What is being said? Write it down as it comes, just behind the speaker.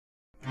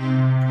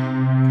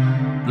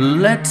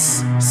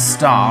let's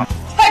start.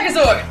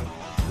 Pegasaur!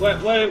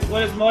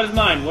 What is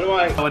mine? What do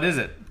I... What is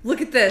it?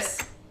 Look at this.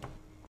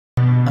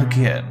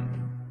 Again.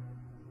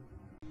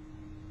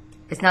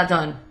 It's not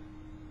done.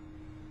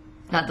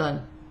 Not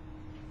done.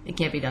 It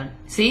can't be done.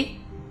 See?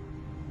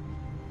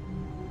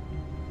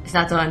 It's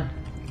not done.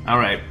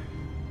 Alright.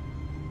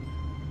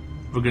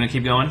 We're gonna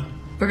keep going?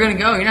 We're gonna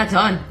go. You're not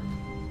done.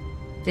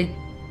 They This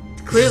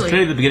is clearly.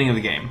 clearly the beginning of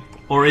the game.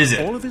 Or is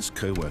it? All of his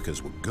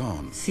co-workers were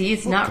gone. See,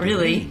 it's What not could it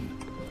really. mean?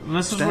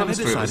 This is what Stanley this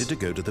decided is. to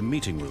go to the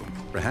meeting room.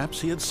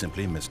 Perhaps he had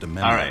simply missed a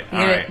memo. Alright,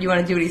 alright. You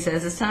want to do what he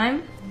says this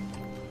time?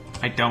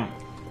 I don't.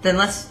 Then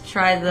let's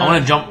try the. I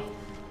wanna jump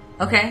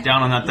Okay.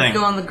 down on that thing. Let's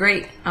go on the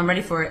grate. I'm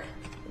ready for it.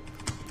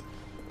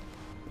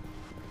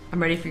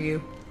 I'm ready for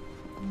you.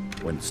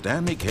 When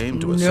Stanley came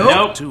to a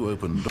Nope. set to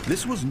open,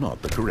 this was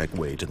not the correct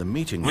way to the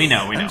meeting room. We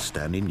know. And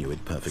Stanley knew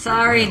it perfectly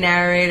Sorry, well.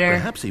 narrator.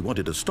 Perhaps he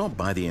wanted to stop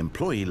by the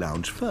employee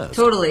lounge first.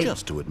 Totally.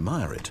 Just to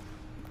admire it.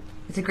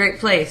 It's a great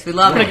place. We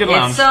love What a it. good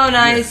lounge. It's so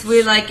nice. Yes.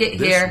 We like it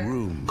This here.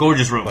 room.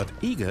 Gorgeous room. But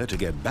eager to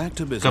get back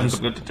to business,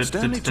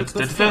 Stanley took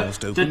the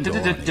first open door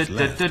on his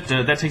left.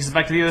 That takes us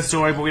back to the other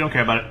story, but we don't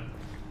care about it.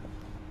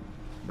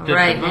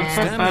 Right, man.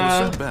 Stanley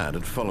was so bad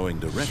at following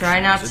directions. Try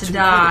not it's to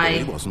incredible die.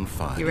 he wasn't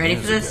 5 You ready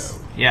years for this?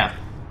 ago. Yeah.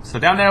 So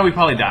down there we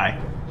probably die.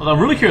 Although I'm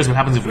really curious what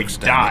happens if we Look,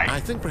 Stanley, die. I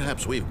think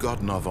perhaps we've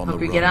gotten off on Hope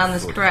the we wrong get on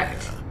this foot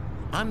correct. here.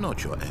 I'm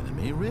not your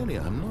enemy, really,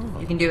 I'm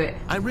not. You can do it.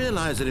 I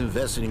realize that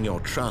investing your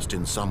trust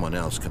in someone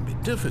else can be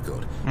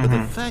difficult, but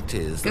the fact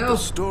is that Go. the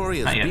story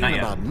has Not yet, been not yet.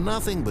 about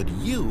nothing but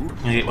you.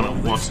 I get when it all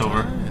walks this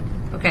over.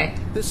 time. Okay.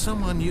 There's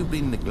someone you've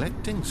been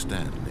neglecting,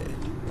 Stanley.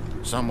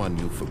 Someone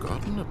you've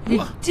forgotten about.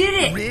 You did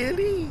it.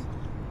 Really?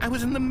 I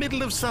was in the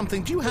middle of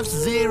something. Do you have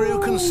zero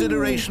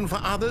consideration for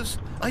others?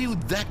 Are you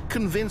that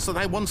convinced that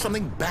I want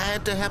something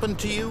bad to happen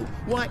to you?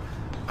 Why,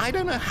 I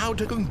don't know how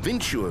to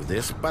convince you of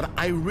this, but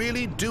I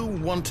really do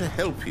want to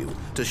help you,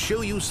 to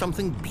show you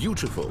something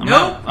beautiful.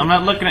 I'm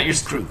not looking at your Let's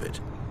screen. prove it.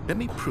 Let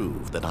me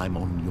prove that I'm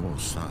on your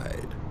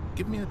side.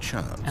 Give me a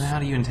chance. And how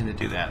do you intend to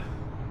do that?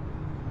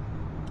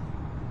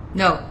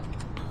 No.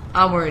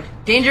 Onward.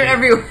 Danger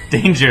everywhere.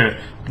 Danger.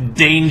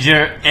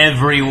 Danger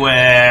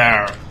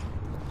everywhere.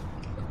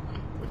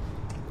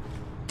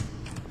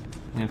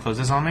 You gonna close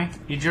this on me,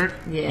 you jerk?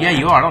 Yeah. Yeah,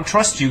 you are. I don't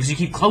trust you because you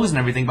keep closing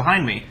everything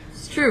behind me.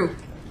 It's true.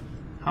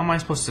 How am I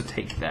supposed to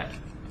take that?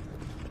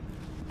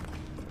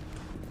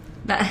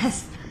 That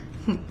has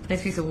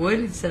nice piece of wood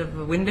instead of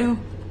a window.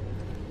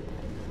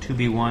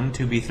 2B1,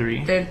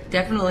 2B3, They're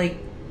definitely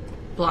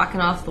blocking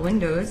off the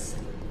windows.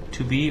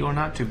 2B or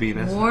not 2B.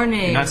 This.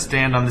 Warning. Do not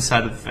stand on this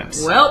side of the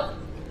fence. Well,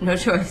 no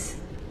choice.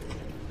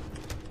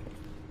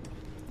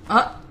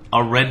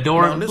 A red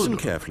door. Now listen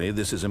carefully,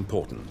 this is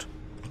important.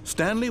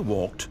 Stanley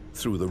walked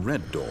through the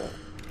red door.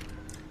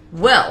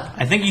 Well,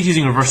 I think he's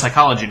using reverse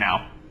psychology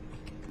now.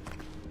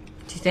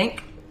 do you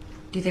think?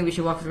 Do you think we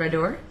should walk through the red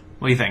door?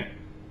 What do you think?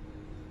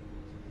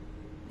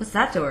 What's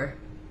that door?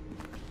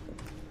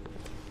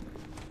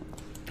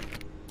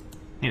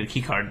 Need a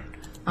key card.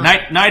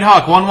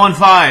 Nighthawk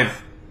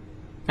 115.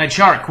 Night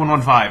Shark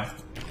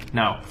 115.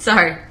 No.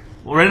 Sorry.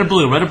 Red or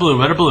blue? Red or blue?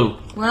 Red or blue?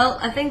 Well,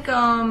 I think,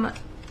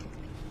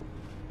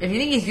 if you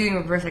think he's doing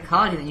reverse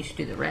psychology, then you should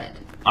do the red.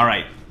 All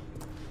right.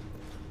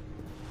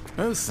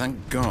 Oh,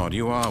 thank God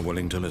you are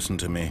willing to listen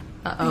to me.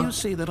 Uh-oh. You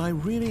see that I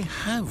really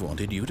have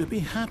wanted you to be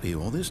happy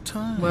all this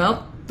time.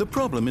 Well. The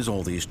problem is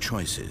all these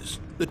choices.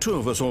 The two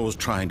of us always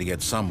trying to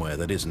get somewhere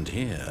that isn't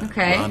here.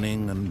 Okay.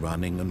 Running and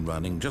running and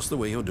running, just the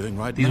way you're doing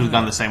right These now. would have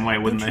gone the same way,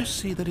 wouldn't Don't they? you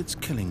see that it's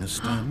killing us,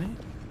 Stanley?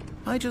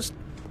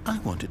 I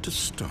want it to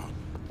stop.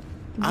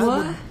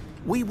 What?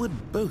 We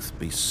would both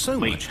be so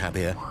Wait. much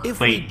happier if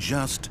we Wait.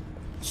 just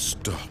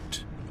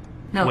stopped.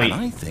 No. Wait. And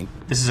I think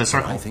This is a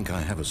circle. I think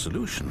I have a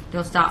solution.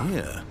 Don't stop.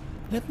 Here,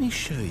 let me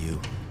show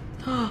you.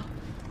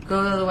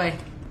 Go the other way.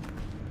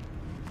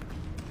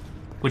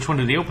 Which one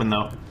did he open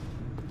though?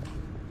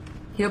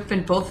 He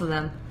opened both of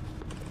them.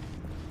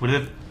 What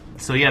did it?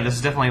 So yeah, this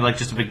is definitely like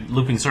just a big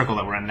looping circle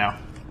that we're in now.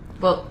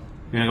 Well,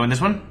 You gonna go in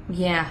this one?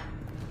 yeah.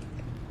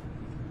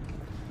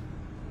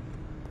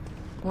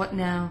 What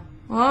now?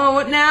 Oh,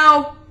 what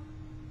now?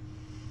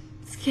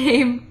 This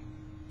game.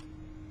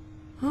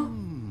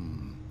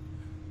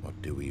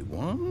 What do we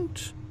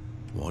want?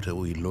 What are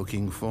we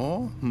looking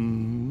for?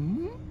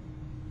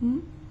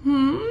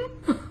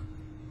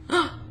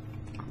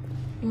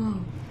 Whoa.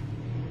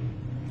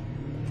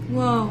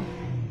 Whoa.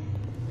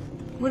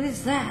 What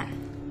is that?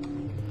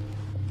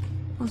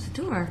 What's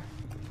the door?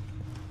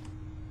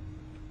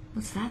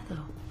 What's that, though?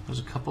 There's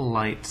a couple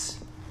lights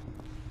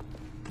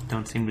that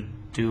don't seem to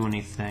do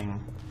anything,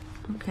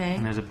 Okay.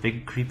 and there's a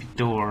big creepy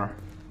door.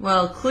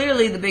 Well,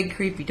 clearly the big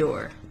creepy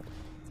door.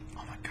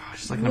 Oh my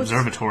gosh, it's like an What's-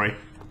 observatory.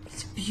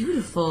 It's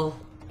beautiful.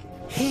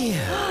 Here.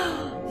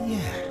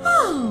 Yes.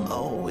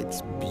 Oh,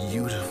 it's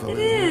beautiful. It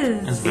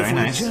isn't is. It's very If we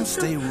nice. just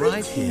stay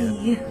right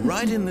here,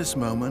 right in this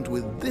moment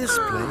with this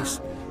place,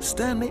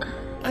 Stanley,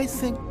 I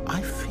think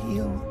I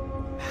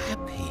feel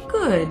happy.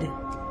 Good.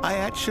 I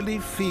actually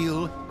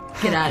feel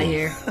happy. Get out of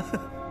here.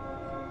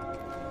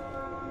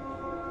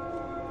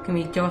 Can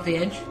we jump off the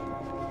edge?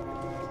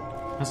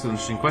 That's an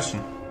interesting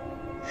question.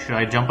 Should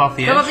I jump off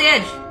the edge? Jump off the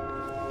edge!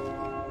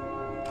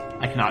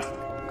 I cannot.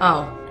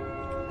 Oh.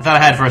 I thought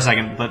I had for a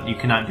second, but you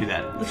cannot do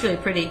that. Looks really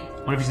pretty.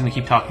 What if he's gonna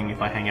keep talking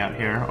if I hang out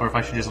here, or if I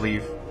should just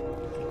leave?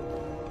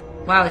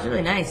 Wow, it's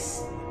really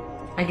nice.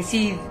 I can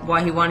see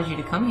why he wanted you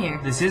to come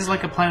here. This is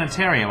like a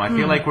planetarium. I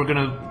feel like we're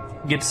gonna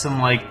get some,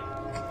 like,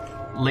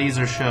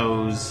 laser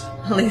shows.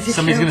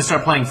 Somebody's gonna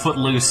start playing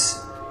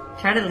Footloose.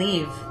 Try to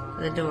leave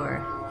the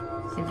door.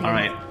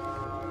 Alright.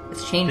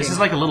 It's changing. This is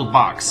like a little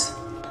box.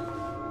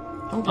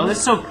 Oh, this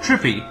is so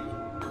trippy.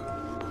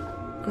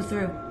 Go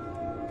through.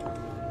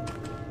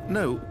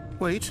 No,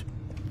 wait.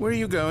 Where are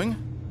you going?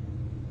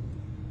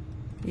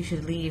 You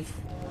should leave.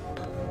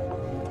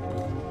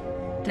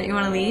 Don't you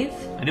want to leave?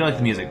 I do like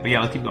the music, but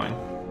yeah, let's keep going.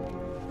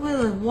 Look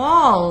at the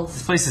walls.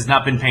 This place has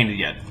not been painted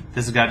yet.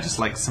 This has got just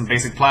like some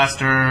basic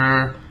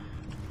plaster.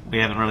 We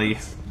haven't really...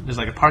 There's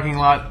like a parking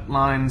lot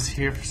lines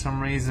here for some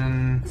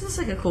reason. This looks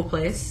like a cool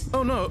place.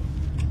 Oh no.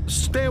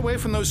 Stay away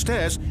from those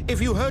stairs.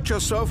 If you hurt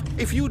yourself,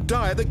 if you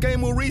die, the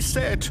game will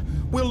reset.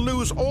 We'll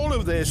lose all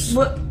of this.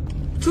 What?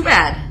 Too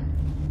bad.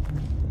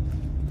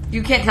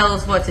 You can't tell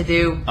us what to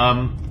do.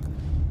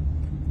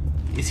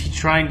 Is he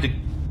trying to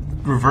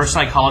reverse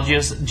psychology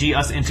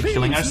us into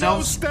killing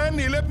ourselves? No,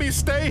 Stanley, let me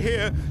stay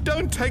here.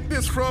 Don't take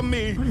this from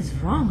me. What is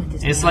wrong with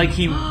this It's man?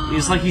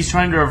 like he's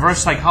trying to reverse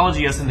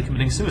psychology us into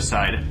committing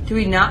suicide. Do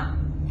we not?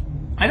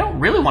 I don't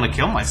really want to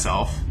kill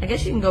myself. I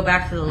guess you can go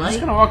back to the I'm light. just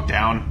gonna walk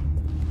down.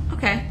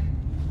 Okay.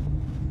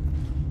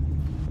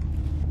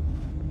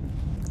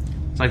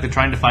 It's like they're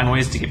trying to find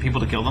ways to get people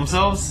to kill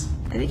themselves.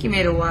 I think you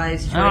made a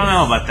wise choice. I don't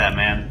know about that,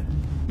 man.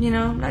 You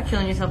know, not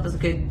killing yourself is a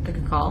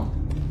good call.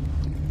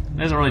 It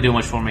doesn't really do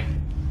much for me.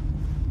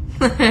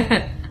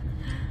 It's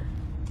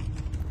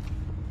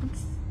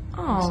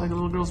Oh, like a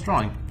little girl's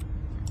drawing.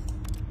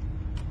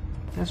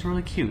 That's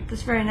really cute.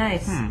 that's very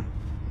nice.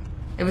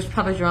 It was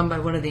probably drawn by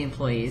one of the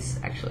employees,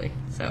 actually.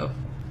 So.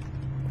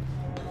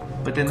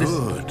 But then this...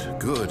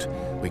 Good.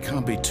 We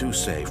can't be too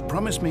safe.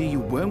 Promise me you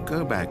won't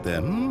go back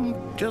there.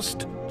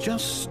 Just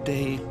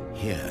stay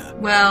here.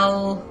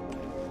 Well,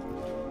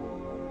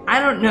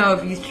 I don't know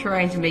if he's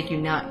trying to make you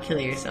not kill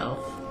yourself.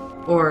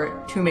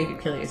 Or to make you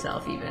kill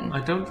yourself, even. I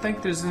don't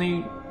think there's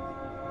any...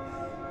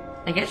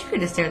 I guess you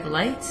could just stare at the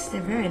lights.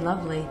 They're very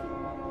lovely.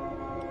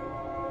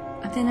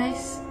 Aren't they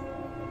nice?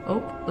 Oh,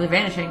 well, they're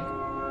vanishing.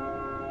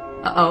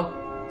 Uh-oh.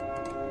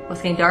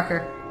 What's getting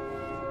darker?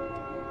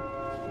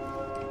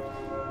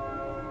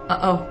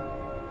 Uh-oh.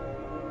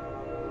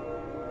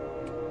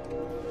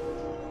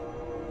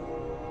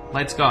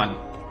 Light's gone.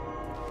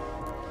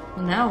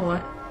 Well, now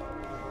what?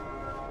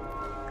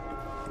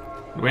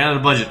 We ran out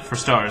of budget for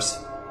stars.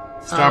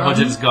 Star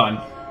budget is gone.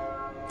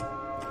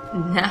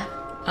 Nah.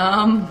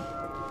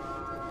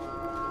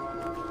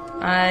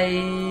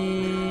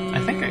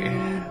 I think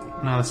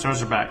no, the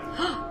stars are back.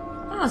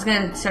 Oh, I was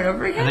gonna start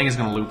over again? I think it's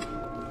gonna loop.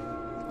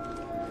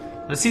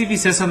 Let's see if he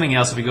says something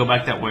else if we go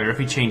back that way, or if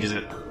he changes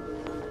it.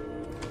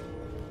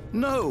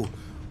 No.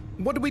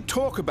 What do we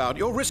talk about?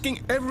 You're risking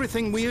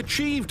everything we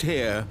achieved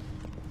here.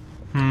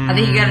 I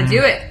think you gotta do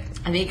it.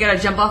 I think you gotta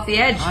jump off the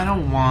edge. I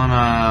don't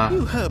wanna...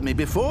 You heard me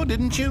before,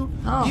 didn't you?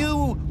 Oh.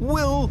 You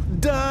will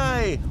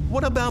die.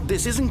 What about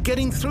this isn't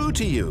getting through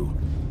to you?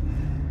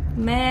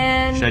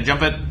 Man. Should I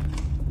jump it?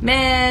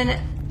 Man,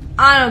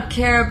 I don't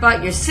care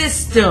about your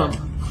system.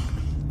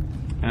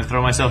 Gonna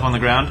throw myself on the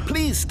ground?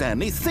 Please,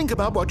 Stanley, think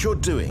about what you're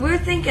doing. We're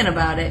thinking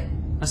about it.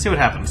 Let's see what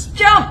happens.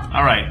 Jump!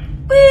 Alright.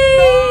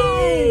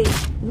 Whee!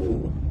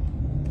 Ooh.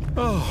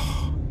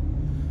 Oh,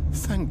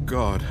 thank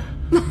God.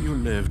 You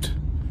lived.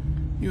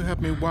 You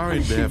had me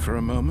worried there for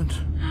a moment.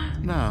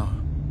 Now,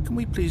 can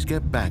we please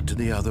get back to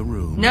the other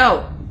room?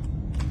 No.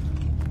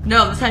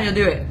 No, this time you'll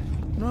do it.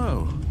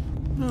 No.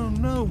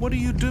 No, what are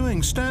you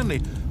doing,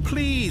 Stanley?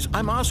 Please,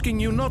 I'm asking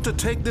you not to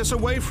take this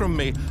away from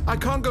me. I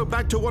can't go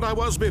back to what I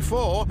was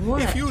before.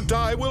 What? If you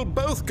die, we'll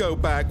both go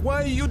back.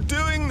 Why are you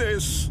doing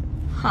this?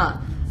 Huh.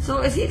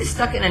 So is he just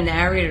stuck in a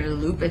narrator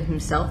loop in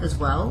himself as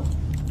well?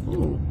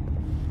 Ooh.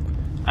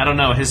 I don't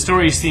know. His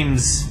story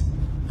seems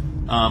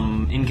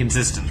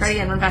inconsistent. Try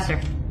again, run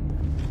faster.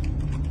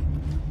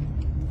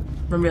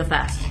 Run real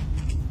fast.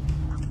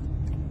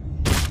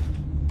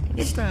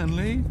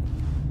 Stanley,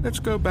 let's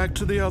go back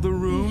to the other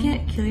room. You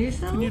can't kill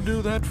yourself? Can you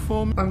do that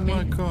for me? Or maybe-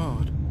 My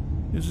God.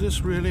 Is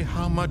this really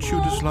how much you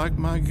dislike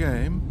my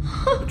game?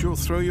 That you'll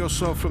throw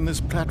yourself from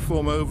this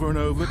platform over and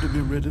over to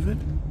be rid of it?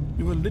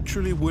 You were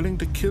literally willing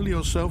to kill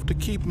yourself to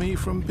keep me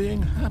from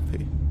being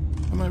happy.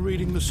 Am I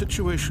reading the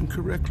situation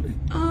correctly?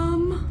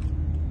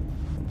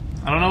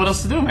 I don't know what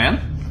else to do, man.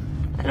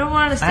 I don't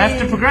want to stay I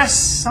have to progress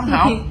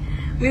somehow.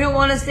 We don't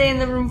want to stay in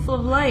the room full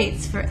of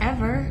lights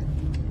forever.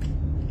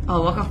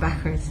 Oh, walk off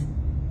backwards.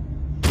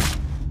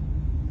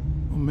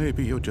 Or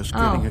maybe you're just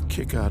getting a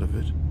kick out of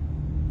it.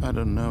 I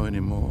don't know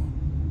anymore.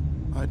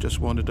 I just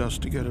wanted us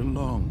to get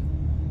along.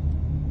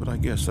 But I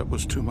guess that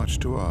was too much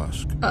to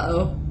ask.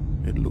 Uh-oh.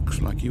 It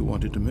looks like you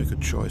wanted to make a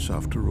choice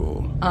after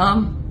all.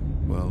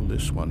 Well,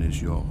 this one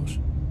is yours.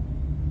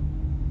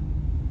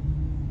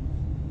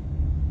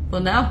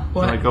 Well, now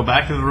Do I what? go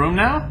back to the room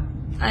now?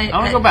 I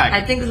want to go back.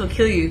 I think this will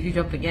kill you if you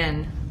jump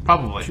again.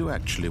 Probably. Do you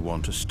actually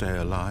want to stay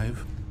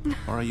alive?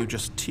 Or are you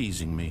just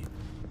teasing me?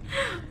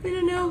 We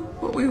don't know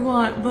what we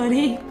want,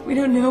 buddy. We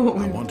don't know what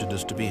we I want. wanted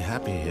us to be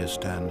happy here,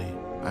 Stanley.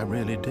 I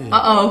really did.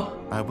 Uh-oh.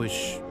 I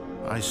wish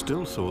I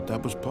still thought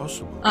that was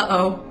possible.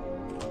 Uh-oh.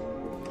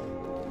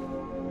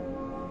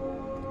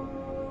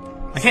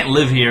 I can't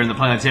live here in the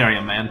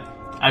planetarium, man.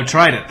 I've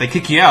tried it. They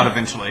kick you out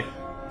eventually.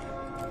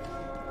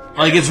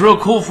 Like, it's real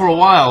cool for a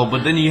while,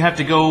 but then you have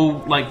to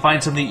go, like,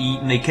 find something to eat,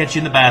 and they catch you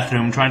in the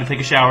bathroom trying to take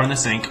a shower in the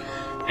sink,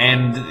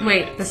 and...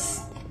 Wait,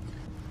 this...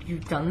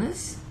 You've done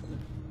this?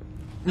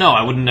 No,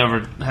 I would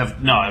never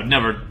have... No, I would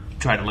never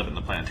try to live in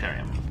the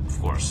planetarium, of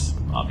course,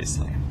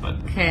 obviously, but...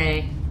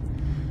 Okay.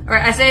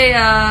 Alright, I say,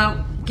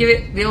 give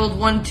it the old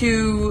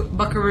 1-2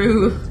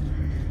 buckaroo.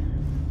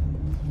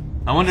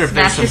 I wonder if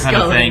there's Smash some your kind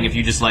of skull thing, in. if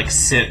you just, like,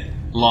 sit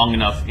long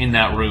enough in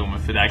that room,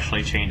 if it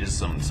actually changes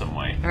some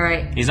way.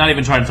 Alright. He's not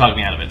even trying to talk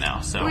me out of it now,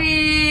 so...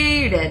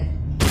 We're dead.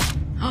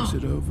 Is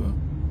it over?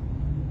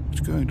 It's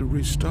going to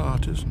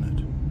restart, isn't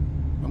it?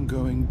 I'm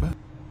going back.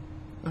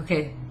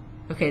 Okay.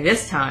 Okay,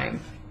 this time,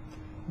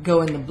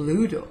 go in the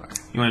blue door.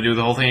 You want to do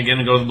the whole thing again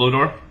and go to the blue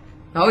door?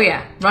 Oh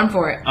yeah, run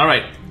for it.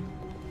 Alright.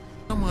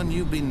 Someone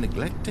you've been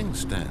neglecting,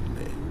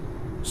 Stanley.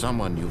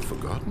 Someone you've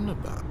forgotten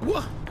about.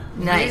 What?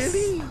 Nice.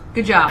 Really?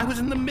 Good I job. was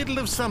in the middle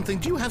of something.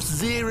 Do you have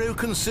zero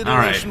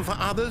consideration All for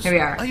others? Here we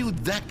are. Are you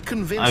that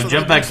convinced? I've that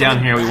jumped I back want down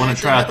something here. We want bad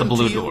to try out the happen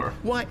blue to you? door.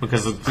 Why?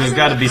 Because I there's don't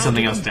got to know be how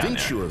something to else down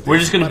convince there. you of We're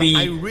this, just going to but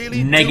I be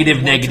really negative,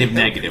 do want negative, to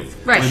help negative.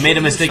 you. Right. We made a Show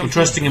you mistake of something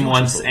trusting him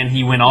once, beautiful. and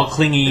he went all Let me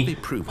clingy,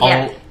 prove all...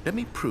 Yeah. Let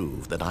me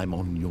prove that I'm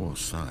on your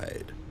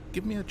side.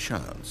 Give me a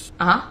chance.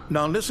 Uh-huh.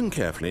 Now listen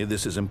carefully,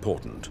 this is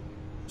important.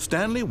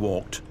 Stanley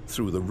walked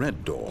through the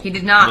red door. He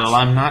did not. Well,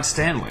 I'm not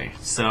Stanley,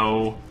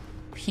 so...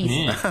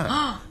 He's...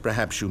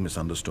 Perhaps you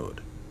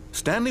misunderstood.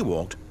 Stanley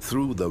walked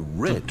through the The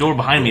red door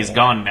behind me is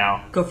gone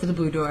now. Go for the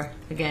blue door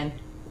again.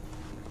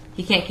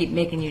 He can't keep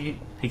making you do...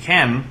 He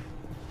can.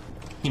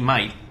 He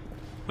might.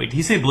 Wait, did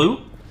he say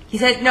blue? He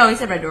said... No, he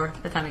said red door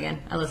that time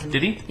again. I listened.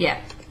 Did he?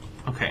 Yeah.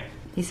 Okay.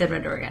 He said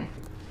red door again.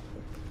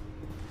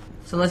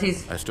 So unless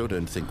he's... I still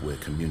don't think we're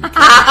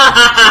communicating.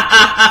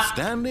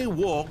 Stanley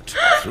walked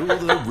through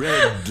the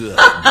red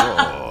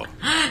door.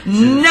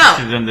 No! Should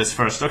have done this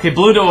first. Okay,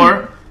 blue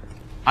door.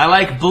 I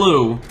like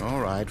blue. All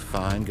right,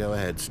 fine. Go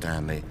ahead,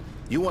 Stanley.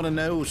 You want to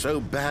know so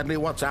badly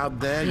what's out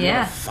there? You Yeah.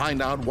 want to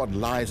find out what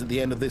lies at the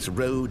end of this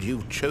road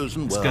you've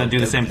chosen? Well, gonna do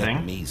the don't same let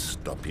thing. me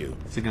stop you.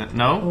 Is it gonna...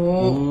 No?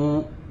 Oh.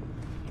 Ooh.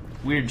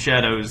 Weird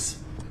shadows.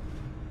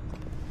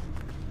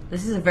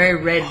 This is a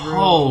very red room.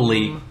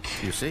 Holy...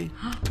 You see?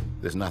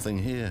 There's nothing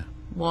here.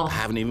 Wall. I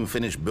haven't even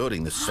finished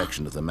building this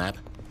section of the map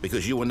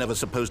because you were never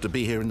supposed to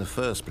be here in the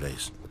first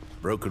place.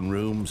 Broken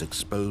rooms,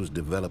 exposed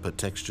developer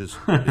textures.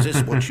 Is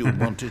this what you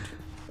wanted?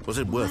 Was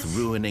it worth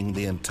ruining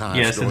the entire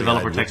Yes, the story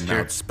developer I'd written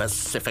texture. out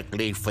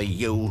specifically for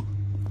you?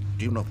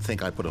 Do you not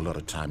think I put a lot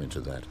of time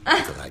into that?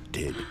 Because I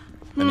did.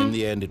 And in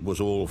the end, it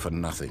was all for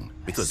nothing.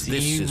 Because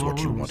this See is more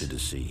what you rooms. wanted to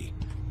see.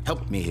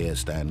 Help me here,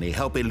 Stanley.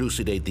 Help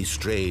elucidate these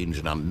strange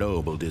and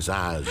unknowable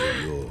desires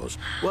of yours.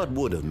 What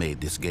would have made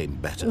this game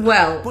better?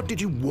 Well- What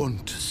did you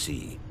want to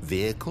see?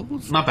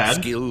 Vehicles? Not bad.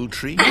 Skill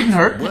trees? Didn't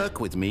hurt. Work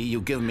with me.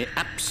 You've given me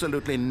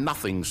absolutely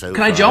nothing so Can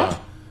far. I jump?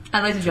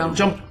 I'd like to jump.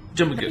 Jump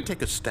Let me good.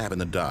 take a stab in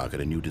the dark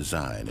at a new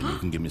design, and you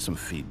can give me some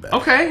feedback.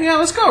 Okay, yeah,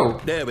 let's go.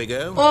 There we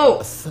go. Oh.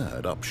 A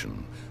third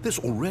option. This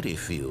already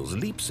feels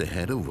leaps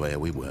ahead of where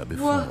we were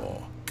before.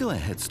 What? Go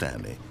ahead,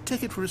 Stanley.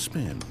 Take it for a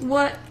spin.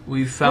 What?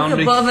 We found Look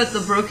a... above at the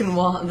broken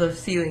wall, the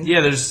ceiling.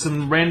 Yeah, there's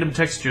some random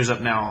textures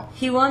up now.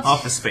 He wants...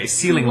 Office space,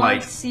 ceiling he light.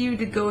 wants you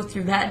to go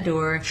through that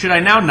door. Should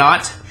I now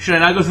not? Should I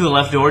not go through the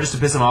left door just to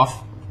piss him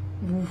off?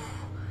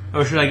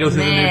 Or should I go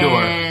through the new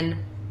door?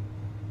 Man.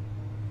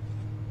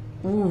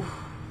 Ooh.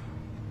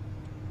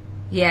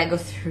 Yeah, go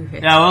through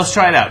it. Yeah, well, let's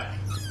try it out.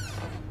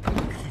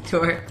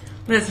 Door.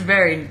 That's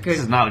very good. This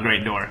is not a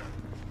great door.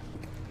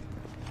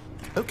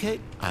 Okay,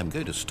 I'm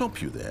going to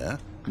stop you there.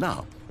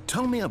 Now,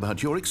 tell me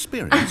about your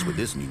experience with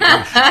this new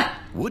version.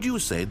 Would you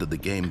say that the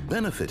game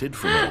benefited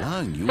from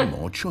allowing you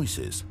more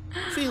choices?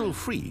 Feel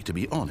free to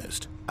be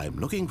honest. I'm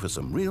looking for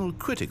some real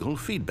critical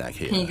feedback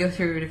here. Can you go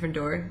through a different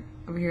door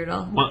over here at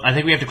all? Well, I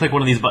think we have to click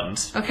one of these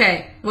buttons.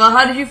 Okay. Well,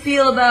 how did you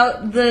feel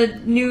about the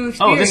new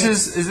Oh, experience?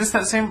 is this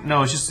that same?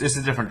 No, it's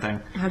a different thing.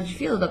 How did you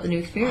feel about the new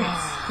experience?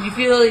 Did you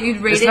feel that you'd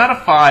rate It's it? not a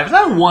 5. It's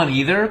not a 1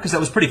 either, because that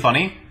was pretty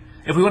funny.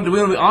 If we want to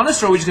be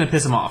honest, or are we just going to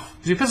piss him off?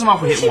 If we piss him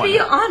off, we You hit should 1. be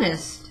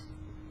honest.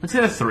 Let's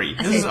hit a 3.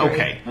 I This say is 3.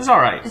 okay. This is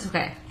alright. It's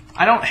okay.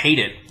 I don't hate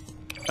it.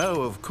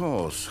 Oh, of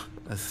course.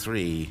 A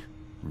 3.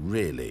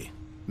 Really?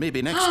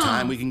 Maybe next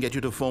time we can get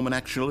you to form an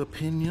actual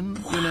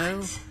opinion, you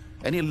know?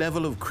 Any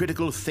level of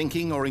critical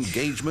thinking or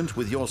engagement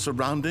with your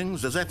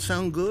surroundings? Does that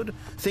sound good?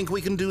 Think we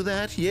can do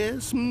that?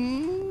 Yes?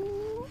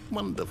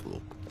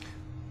 Wonderful.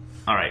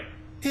 Alright.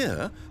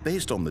 Here,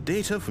 based on the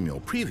data from your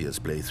previous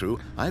playthrough,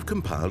 I've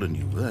compiled a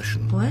new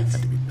version. What? And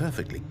to be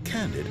perfectly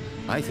candid,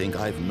 I think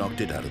I've knocked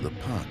it out of the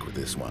park with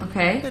this one.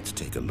 Okay. Let's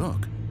take a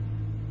look.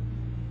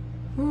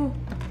 Ooh.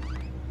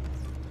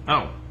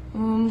 Oh.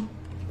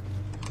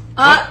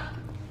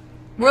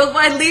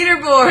 Worldwide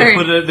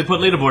leaderboard! They put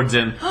leaderboards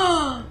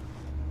in.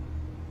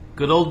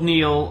 Good old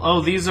Neil.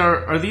 Oh, these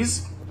are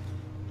these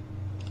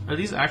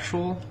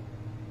actual?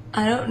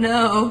 I don't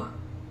know.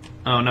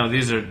 Oh no,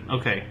 these are,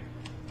 okay.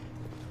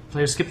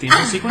 Players skip the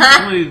intro sequence.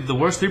 Only the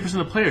worst 3%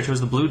 of players chose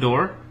the blue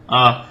door.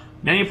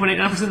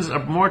 98.89%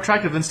 are more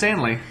attractive than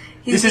Stanley.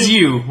 This is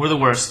you. We're the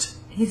worst.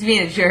 He's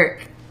being a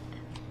jerk.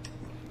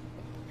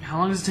 How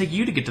long does it take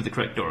you to get to the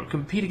correct door?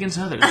 Compete against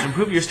others.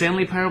 Improve your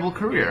Stanley Parable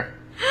career.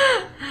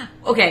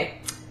 Okay,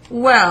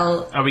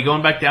 well... Are we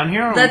going back down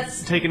here, or are we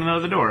Let's- taking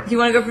another door? Do you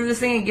want to go through this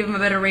thing and give him a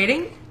better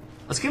rating?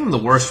 Let's give him the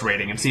worst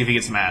rating and see if he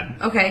gets mad.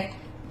 Okay.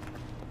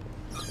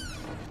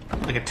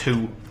 Like a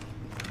 2.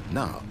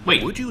 Now,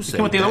 Wait, would you you say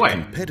went the other that way.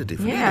 competitive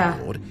Yeah.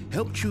 leaderboard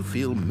helped you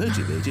feel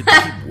motivated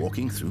to keep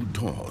walking through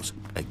doors?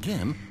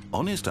 Again,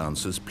 honest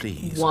answers,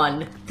 please.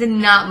 1. Did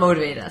not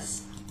motivate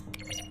us.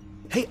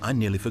 Hey, I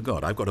nearly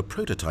forgot. I've got a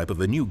prototype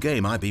of a new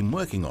game I've been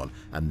working on,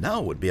 and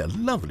now would be a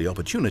lovely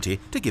opportunity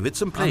to give it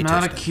some play I'm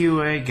not a testing.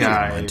 QA You guy.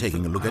 wouldn't mind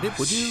taking a look at it,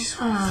 would you?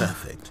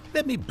 Perfect.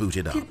 Let me boot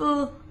it up.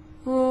 People...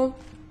 Well...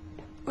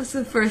 What's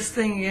the first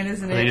thing again,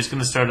 isn't Are they it? just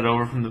going to start it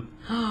over from the...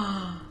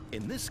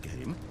 In this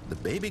game, the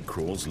baby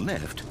crawls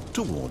left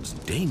towards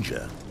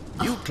danger.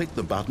 You click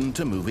the button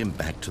to move him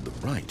back to the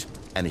right,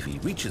 and if he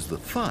reaches the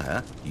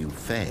fire, you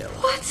fail.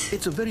 What?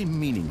 It's a very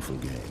meaningful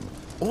game,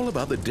 all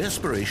about the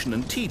desperation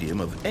and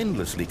tedium of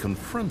endlessly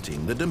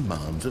confronting the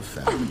demands of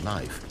family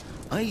life.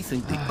 I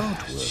think the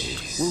art world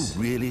will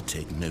really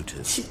take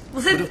notice.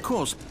 Was it- But of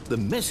course, the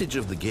message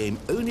of the game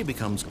only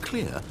becomes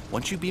clear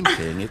once you've been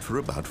playing it for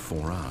about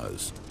 4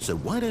 hours. So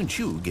why don't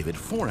you give it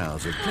 4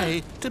 hours of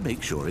play to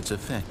make sure it's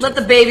effective? Let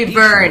the baby Be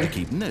burn. Sure to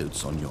keep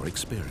notes on your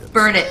experience.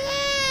 Burn it.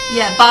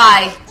 Yeah,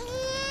 bye.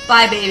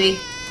 Bye, baby.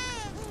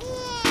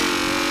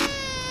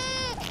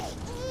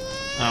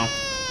 Oh.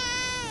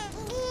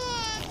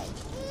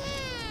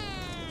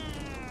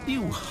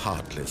 You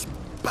heartless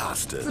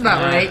bastard. That's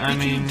about right. I Did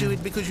mean- you do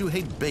it because you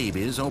hate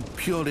babies or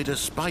purely to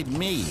spite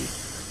me?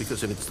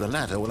 Because if it's the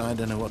latter, well, I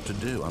don't know what to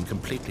do. I'm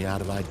completely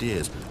out of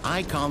ideas.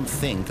 I can't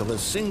think of a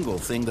single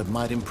thing that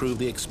might improve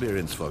the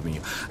experience for me.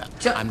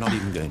 I'm not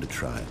even going to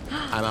try.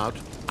 I'm out.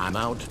 I'm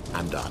out.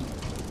 I'm done.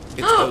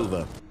 It's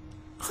over.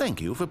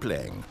 Thank you for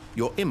playing.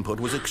 Your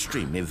input was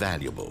extremely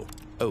valuable.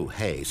 Oh,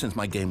 hey, since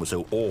my game was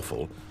so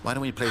awful, why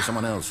don't we play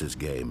someone else's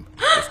game?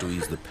 Just to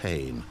ease the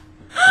pain.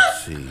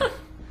 Let's see.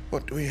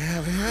 What do we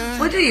have here?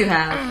 What do you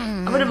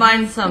have? I wouldn't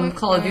mind some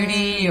Call of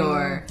Duty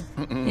or,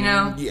 you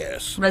know,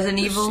 Yes. Resident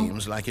This Evil.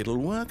 seems like it'll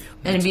work.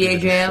 NBA Let's give it a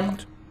Jam.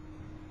 shot.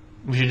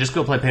 We should just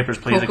go play Papers,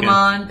 Please again.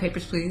 Pokemon,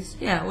 Papers, Please.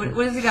 Yeah, what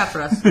has he got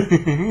for us?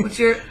 What's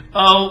your...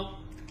 Oh,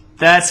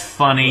 that's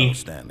funny.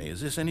 Stanley,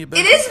 is this any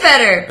better? It is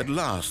better! At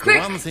last, Quick.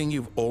 the one thing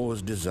you've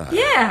always desired.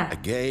 Yeah. A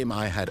game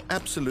I had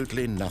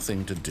absolutely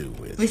nothing to do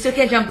with. We still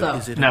can't jump, though.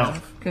 Is it No.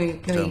 enough? Can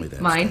Tell we me that,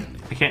 mine? Stanley.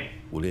 I can't.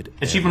 Will it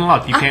Achievement ever-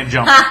 unlocked. You can't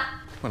jump.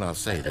 Well, I'll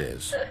say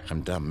this. I'm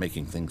done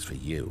making things for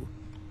you.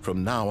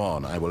 From now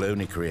on, I will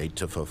only create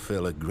to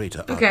fulfill a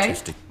greater Okay.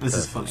 artistic This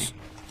is purpose. funny.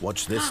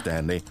 Watch this,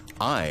 Stanley.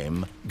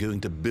 I'm going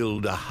to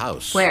build a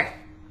house. Where?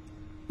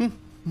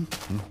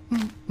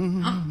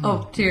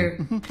 Oh, to your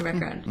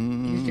background.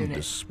 He's doing it.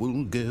 This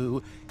will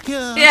go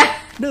here. Yeah.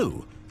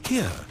 No,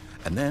 here.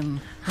 And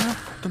then...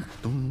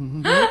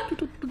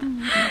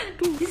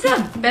 He's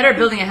better at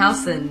building a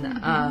house than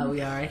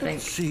we are, I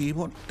think. See,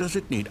 what does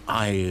it need?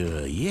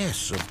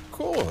 Yes, of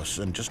course.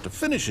 And just to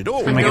finish it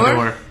all... Make a Door?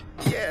 door.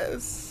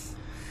 Yes,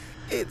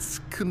 it's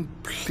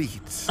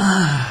complete.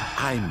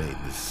 I made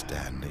this,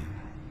 Stanley.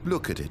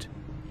 Look at it.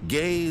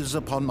 Gaze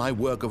upon my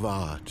work of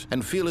art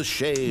and feel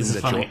ashamed is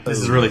at funny. your This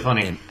is own really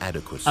funny.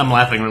 inadequacy. I'm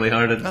laughing really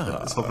hard at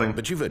this whole thing.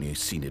 But you've only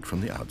seen it from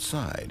the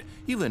outside.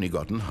 You've only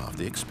gotten half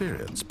the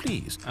experience.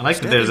 Please, I like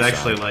that step there's inside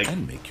actually, like,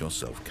 and make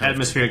yourself comfortable.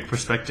 Atmospheric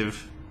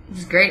perspective. This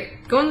is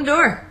great. Go in the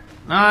door.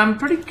 I'm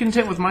pretty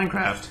content with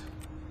Minecraft.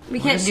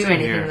 We can't just do stay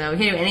anything, here. though. We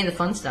can't do any of the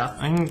fun stuff.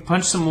 I can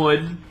punch some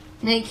wood.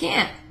 No, you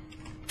can't.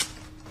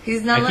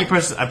 He's not I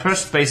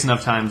pressed space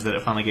enough times that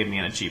it finally gave me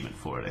an achievement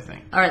for it, I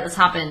think. Alright, let's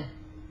hop in.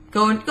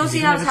 Go see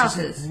how his house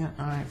is. Yeah,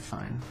 alright,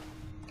 fine.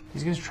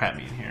 He's gonna trap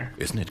me in here.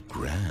 Isn't it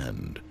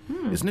grand?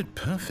 Hmm. Isn't it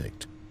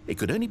perfect? It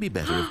could only be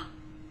better if...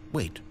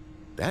 Wait,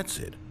 that's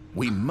it.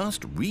 We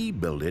must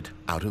rebuild it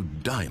out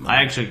of diamond.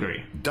 I actually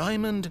agree.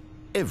 Diamond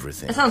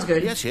everything. That sounds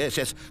good.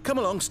 Yes. Come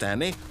along,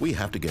 Stanley. We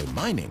have to go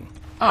mining.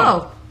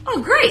 Oh,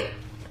 great.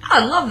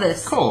 I love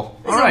this. Cool.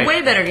 This is Alright. a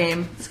way better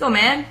game. Let's go,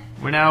 man.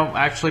 We're now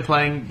actually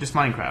playing just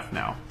Minecraft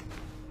now.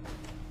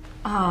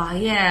 Oh,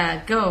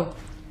 yeah, go.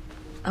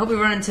 I hope we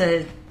run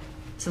into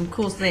some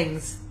cool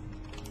things.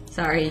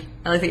 Sorry,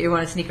 I like that you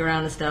want to sneak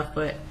around and stuff,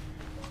 but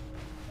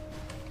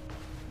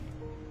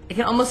it's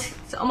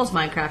almost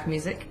Minecraft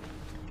music.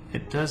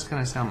 It does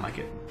kind of sound like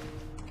it.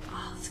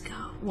 Oh, let's go.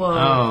 Whoa.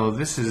 Oh,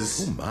 this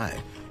is... Oh my,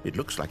 it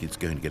looks like it's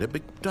going to get a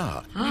bit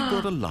dark. You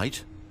got a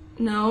light?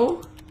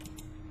 No.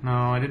 No,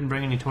 I didn't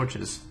bring any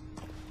torches.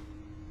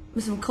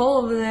 There's some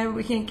coal over there, but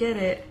we can't get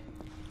it.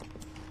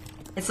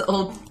 It's the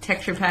old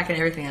texture pack and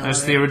everything. I That's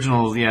love the it.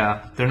 original,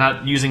 yeah. They're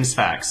not using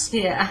Sphax.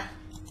 Yeah.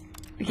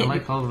 I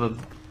like all the...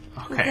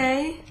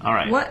 Okay.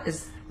 Alright. What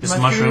is... Just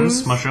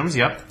mushrooms? Mushrooms,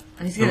 yep.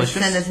 He's gonna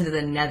send us into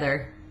the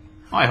nether.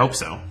 Oh, I hope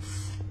so.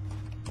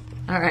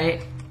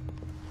 Alright.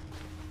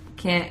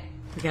 Can't...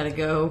 We gotta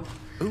go.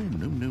 Oh,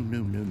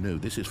 no.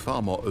 This is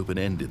far more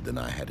open-ended than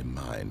I had in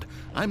mind.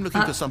 I'm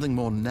looking for something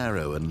more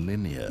narrow and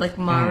linear. Like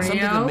Mario?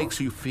 Something that makes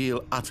you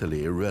feel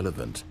utterly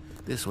irrelevant.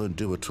 This won't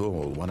do at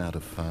all. 1 out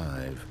of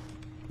 5.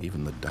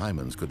 Even the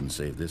diamonds couldn't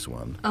save this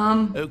one.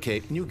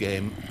 Okay, new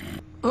game.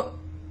 Oh.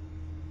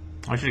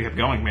 I should have kept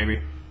going, maybe.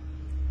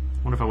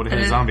 Wonder if I would have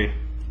hit a zombie.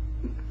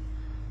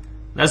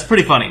 That's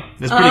pretty funny.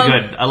 That's pretty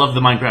good. I love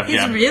the Minecraft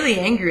He's really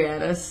angry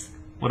at us.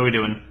 What are we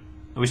doing?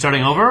 Are we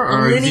starting over,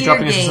 or is he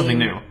dropping us to something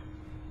new?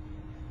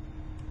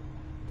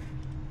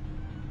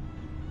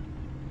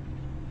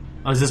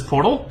 Oh, is this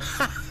Portal?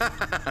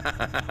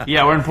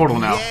 Yeah, we're in Portal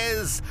now.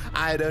 Yes!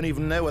 I don't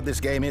even know what this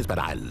game is, but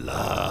I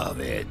love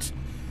it.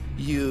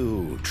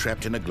 You,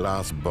 trapped in a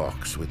glass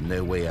box with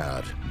no way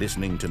out,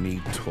 listening to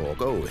me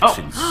talk. Oh, it's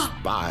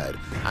inspired.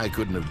 I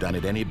couldn't have done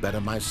it any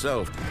better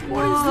myself.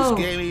 What is this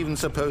game even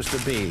supposed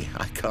to be?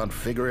 I can't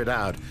figure it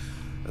out.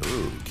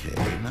 Okay,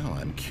 now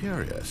I'm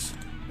curious.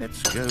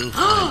 Let's go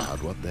find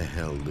out what the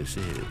hell this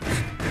is.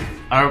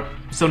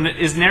 So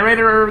is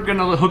narrator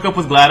gonna hook up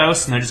with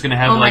GLaDOS and they're just gonna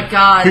have like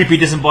creepy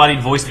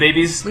disembodied voice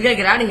babies? We gotta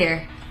get out of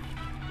here.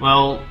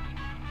 Well,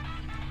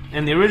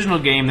 in the original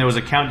game there was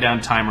a countdown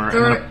timer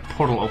and then a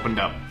portal opened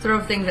up. Throw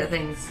things at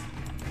things.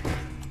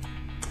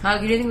 How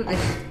can you do anything with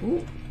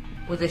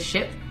this? With this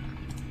ship?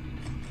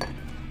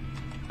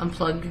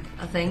 Unplug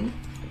a thing.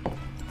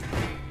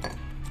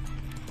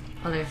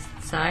 Other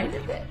side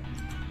of it.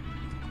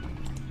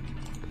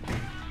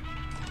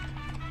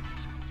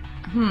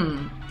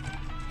 Did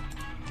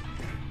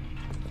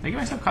I get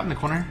myself caught in the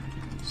corner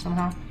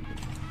somehow?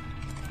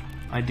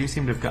 I do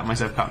seem to have got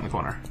myself caught in the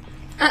corner.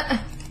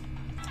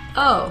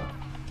 Oh.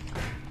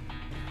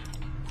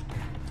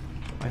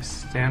 I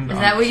stand on...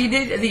 Is that what you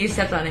did? I think you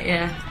stepped on it,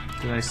 yeah.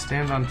 Did I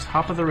stand on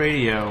top of the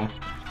radio?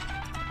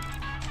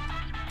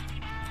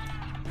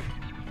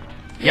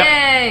 Yep.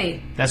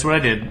 Yay! That's what I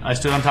did. I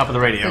stood on top of the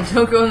radio. So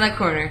don't go in that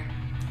corner.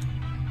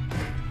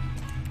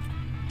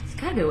 There's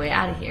gotta be a way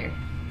out of here.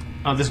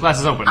 Oh, this glass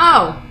is open.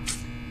 Oh!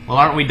 Well,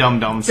 aren't we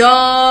dum-dums?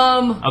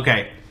 Dumb!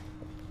 Okay.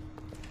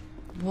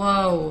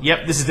 Whoa.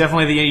 Yep, this is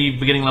definitely the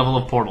beginning level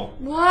of Portal.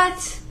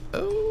 What?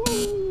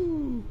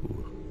 Oh,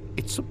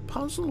 it's a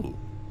puzzle.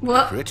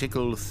 What?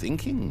 Critical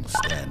thinking,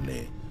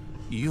 Stanley.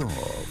 Your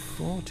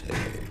forte.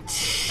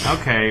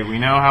 Okay, we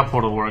know how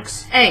Portal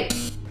works. Hey,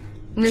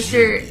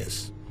 Mr.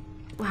 Genius.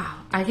 Wow,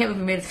 I can't believe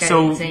we made this guy.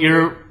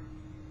 So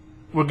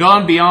we're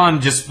gone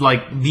beyond just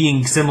like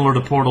being similar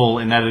to Portal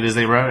in that it is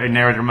a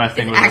narrator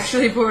method. It's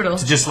actually Portal.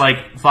 It's just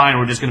like, fine,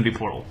 we're just going to be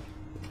Portal.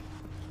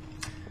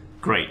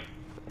 Great.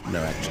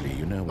 No, actually,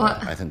 you know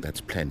what? I think that's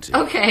plenty.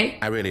 Okay.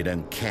 I really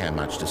don't care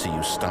much to see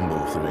you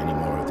stumble through any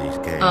more of these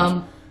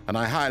games. And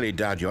I highly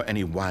doubt you're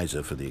any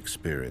wiser for the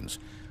experience.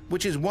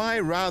 Which is why,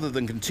 rather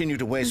than continue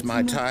to waste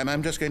my time,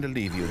 I'm just going to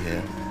leave you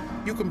here.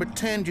 You can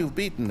pretend you've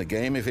beaten the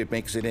game if it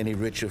makes it any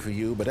richer for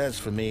you, but as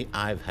for me,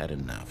 I've had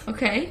enough.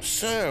 Okay.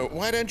 So,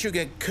 why don't you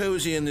get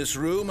cozy in this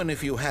room, and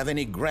if you have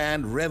any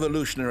grand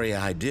revolutionary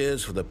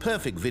ideas for the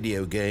perfect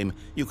video game,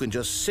 you can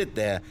just sit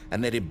there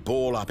and let it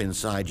ball up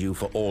inside you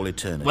for all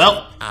eternity.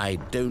 Well, I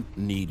don't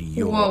need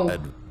your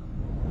advice.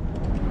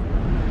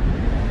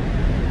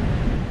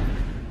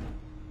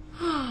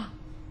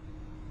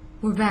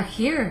 We're back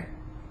here.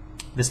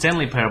 The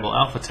Stanley Parable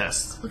alpha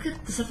test. Look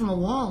at the stuff on the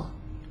wall.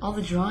 All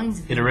the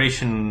drawings.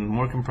 Iteration,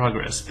 work in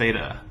progress,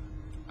 beta.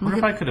 I wonder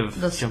if I could have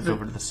jumped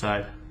over to the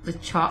side. The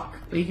chalk.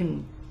 But you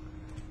can,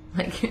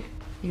 like, you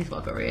can just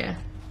walk over, yeah.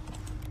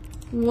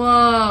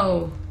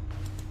 Whoa.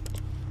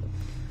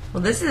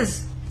 Well, this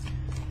is...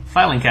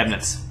 Filing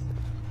cabinets.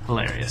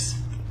 Hilarious.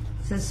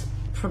 This is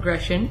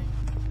progression.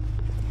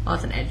 Oh,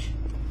 it's an edge.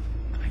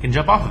 I can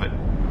jump off of it.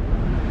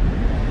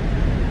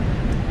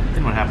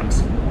 Then what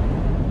happens?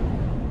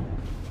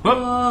 Whoop,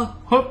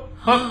 whoop,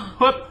 whoop,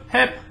 whoop,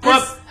 hip,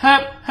 whoop,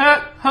 hip,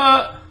 hip,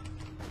 hip.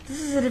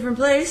 This is a different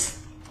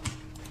place.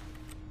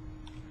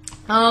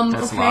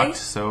 That's okay. locked,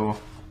 so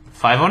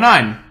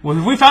 509.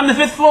 We found the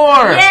 5th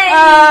floor!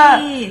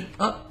 Yay!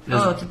 Ah!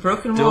 Oh, it's a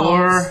broken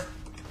door. walls.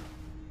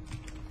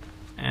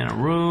 And a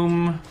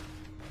room.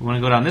 We want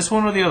to go down this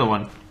one or the other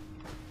one?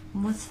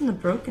 What's in the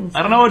broken side?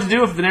 I don't know what to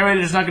do if the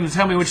narrator's not going to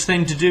tell me which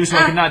thing to do, so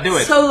I cannot do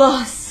it. So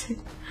lost.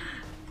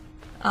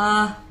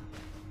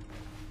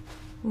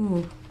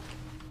 Ooh.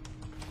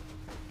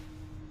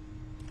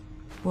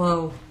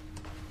 Whoa.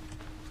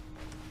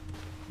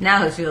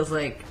 Now it feels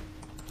like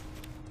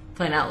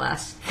playing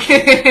Outlast.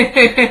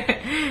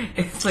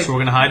 It's like so we're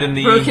gonna hide in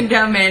the broken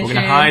down mansion. We're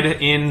gonna hide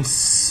in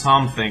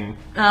something.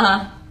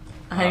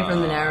 Hiding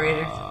from the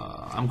narrator.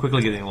 I'm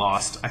quickly getting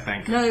lost, I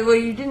think. No, well,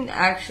 you didn't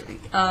actually.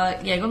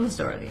 Yeah, go in the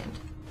store at the end.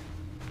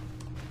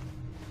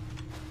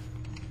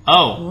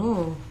 Oh.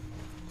 Ooh.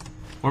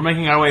 We're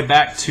making our way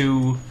back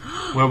to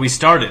where we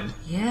started.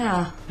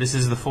 Yeah. This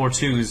is the 4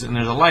 2s, and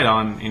there's a light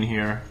on in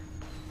here.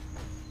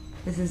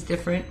 This is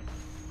different.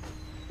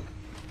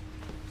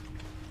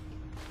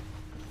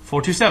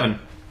 427.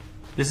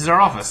 This is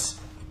our office.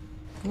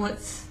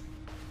 What's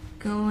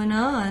going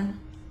on?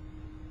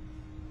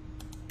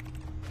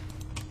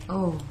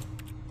 Oh.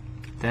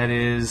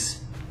 That's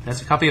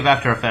a copy of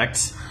After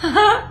Effects.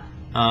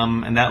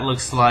 And that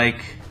looks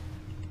like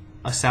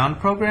a sound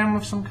program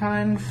of some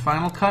kind.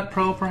 Final Cut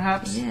Pro,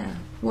 perhaps? Yeah.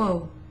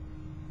 Whoa.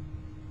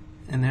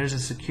 And there's a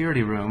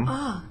security room.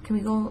 Ah, can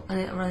we go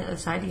around the other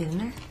side to get in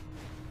there?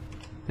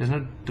 There's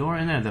no door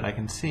in there that I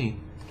can see.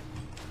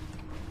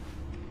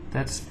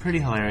 That's pretty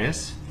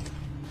hilarious.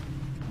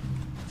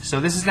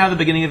 So this is now the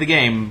beginning of the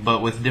game, but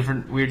with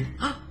different weird...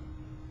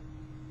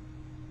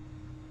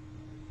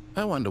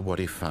 I wonder what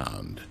he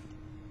found.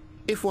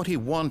 If what he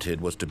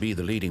wanted was to be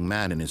the leading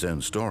man in his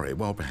own story,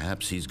 well,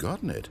 perhaps he's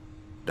gotten it.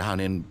 Down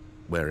in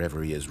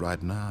wherever he is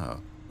right now.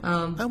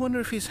 I wonder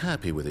if he's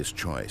happy with his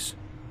choice.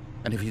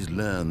 And if he's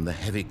learned the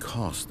heavy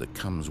cost that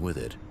comes with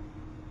it.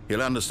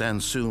 He'll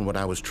understand soon what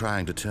I was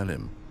trying to tell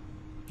him.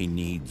 He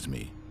needs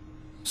me.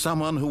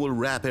 Someone who will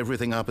wrap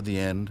everything up at the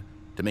end,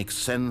 to make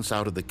sense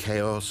out of the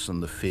chaos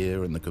and the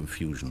fear and the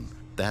confusion.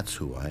 That's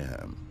who I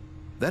am.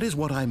 That is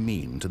what I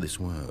mean to this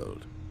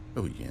world.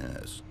 Oh,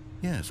 yes.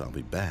 Yes, I'll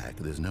be back.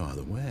 There's no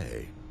other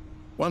way.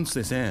 Once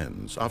this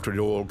ends, after it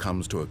all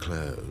comes to a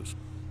close,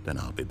 then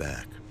I'll be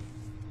back.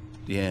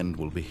 The end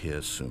will be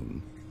here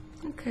soon.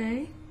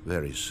 Okay.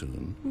 Very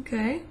soon.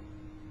 Okay.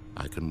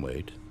 I can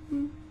wait.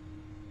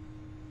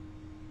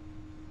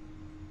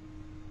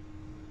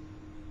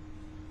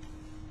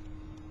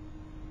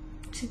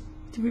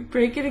 Did we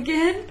break it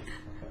again?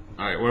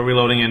 Alright, where are we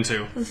loading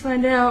into? Let's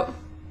find out.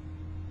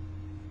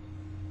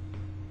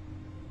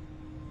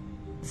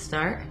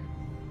 Start.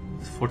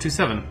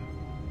 427.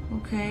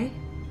 Okay.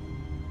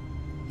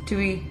 Do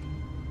we...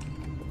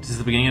 This is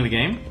the beginning of the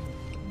game?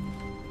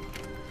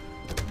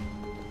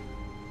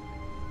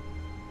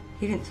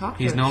 He didn't talk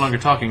to He's us. no longer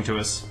talking to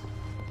us.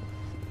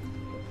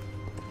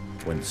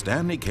 When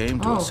Stanley came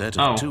to a set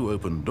of 2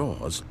 open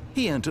doors,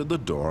 he entered the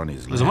door on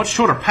his There's a left. much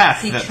shorter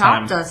path He that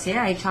time. chopped us,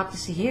 yeah, he chopped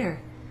us to here.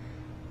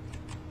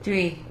 Do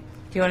you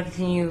want to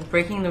continue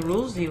breaking the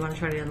rules? Do you want to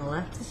try to get on the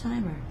left this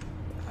time, or?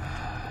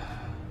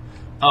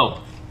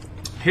 Oh,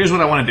 here's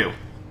what I want to do.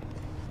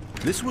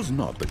 This was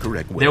not the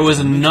correct way. There was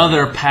to reach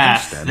another him.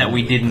 path Stanley that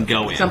we knew didn't that.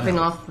 go in. Jumping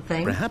off the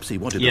thing? Perhaps he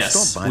wanted to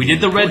Yes, stop by we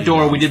did the red employee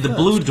door, we lounge did the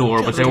blue first.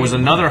 door, but there was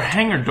didn't. another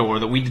hangar door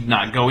that we did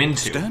not go into.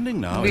 Standing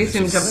now We in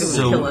assumed his something would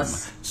So- kill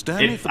us.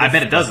 Stanley, for I the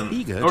bet it first, doesn't.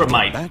 eager Or to it get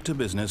might. Back to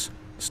business.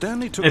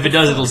 Stanley took If the it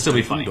does, it'll first still be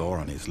open funny. door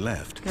on his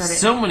left. Got it.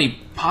 So many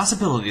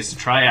possibilities to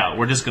try out.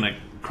 We're just gonna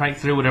crank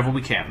through whatever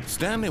we can.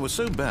 Stanley was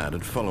so bad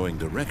at following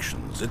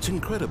directions, it's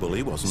incredible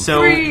he wasn't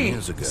So, 30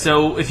 years ago.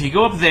 so if you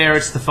go up there,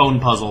 it's the phone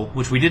puzzle,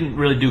 which we didn't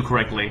really do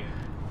correctly.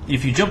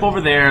 If you jump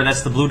over there,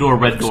 that's the blue door,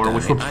 red door,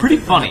 which were Stanley, I pretty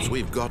think perhaps funny.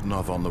 We've gotten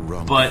off on the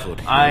wrong But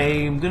foot here.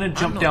 I'm gonna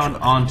jump I'm not down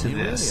sure. onto You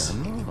this.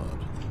 Really are not.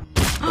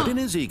 But in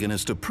his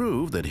eagerness to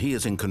prove that he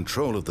is in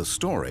control of the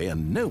story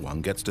and no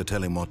one gets to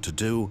tell him what to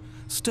do,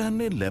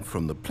 Stanley leapt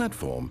from the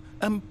platform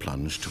and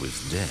plunged to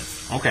his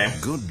death. Okay.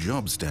 Good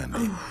job,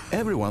 Stanley.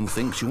 Everyone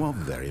thinks you are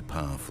very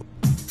powerful.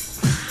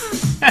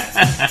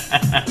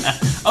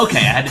 Okay,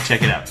 I had to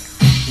check it out.